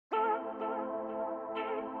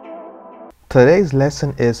Today's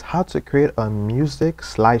lesson is how to create a music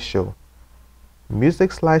slideshow.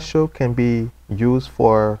 Music slideshow can be used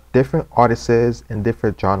for different artists in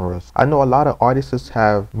different genres. I know a lot of artists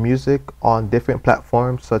have music on different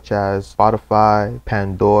platforms such as Spotify,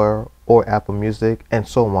 Pandora, or Apple Music, and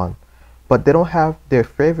so on. But they don't have their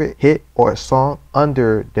favorite hit or song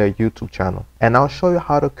under their YouTube channel. And I'll show you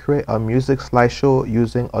how to create a music slideshow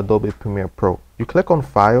using Adobe Premiere Pro. You click on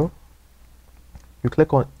File, you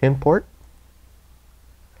click on Import,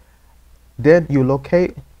 then you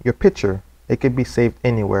locate your picture. It can be saved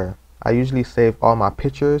anywhere. I usually save all my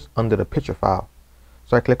pictures under the picture file.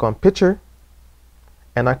 So I click on Picture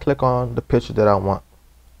and I click on the picture that I want.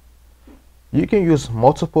 You can use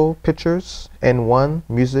multiple pictures in one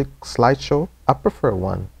music slideshow. I prefer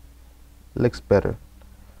one. It looks better.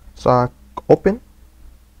 So I open,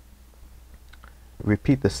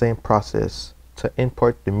 repeat the same process to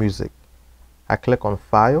import the music. I click on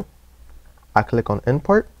File, I click on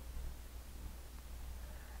Import,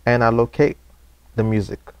 and I locate the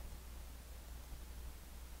music.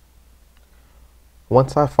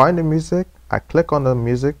 Once I find the music, I click on the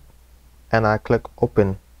music and I click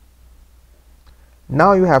Open.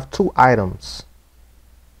 Now you have two items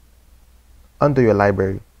under your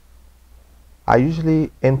library. I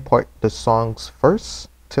usually import the songs first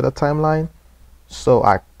to the timeline, so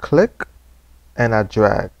I click and I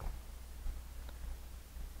drag,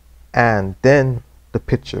 and then the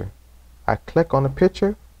picture. I click on the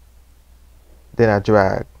picture, then I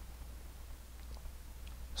drag.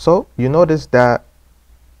 So you notice that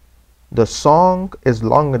the song is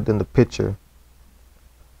longer than the picture.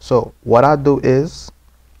 So what I do is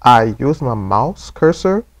I use my mouse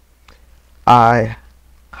cursor, I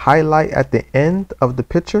highlight at the end of the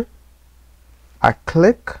picture, I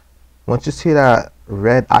click. Once you see that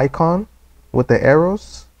red icon with the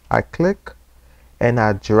arrows, I click and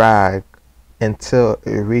I drag until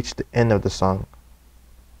it reaches the end of the song.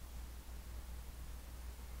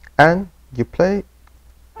 And you play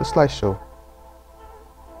the slideshow.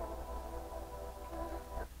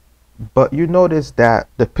 But you notice that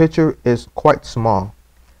the picture is quite small,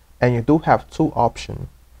 and you do have two options.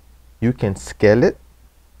 You can scale it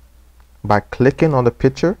by clicking on the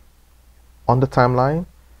picture on the timeline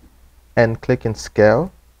and clicking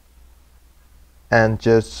scale and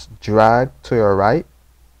just drag to your right.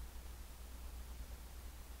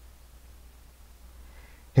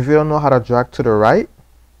 If you don't know how to drag to the right,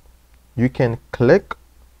 you can click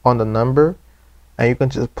on the number and you can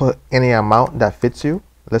just put any amount that fits you.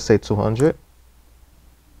 Let's say 200.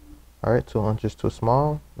 All right, 200 is too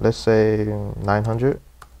small. Let's say 900.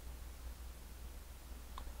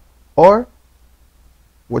 Or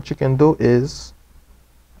what you can do is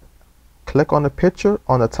click on the picture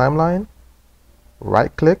on the timeline,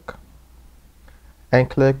 right click, and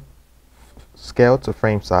click scale to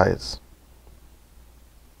frame size.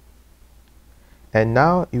 And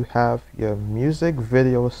now you have your music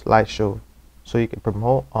video slideshow, so you can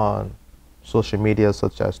promote on social media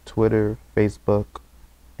such as Twitter, Facebook,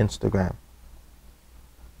 Instagram.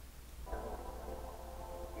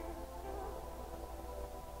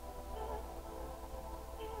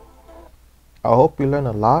 I hope you learn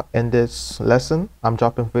a lot in this lesson. I'm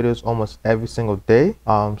dropping videos almost every single day.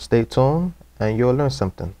 Stay tuned and you'll learn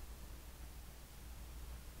something.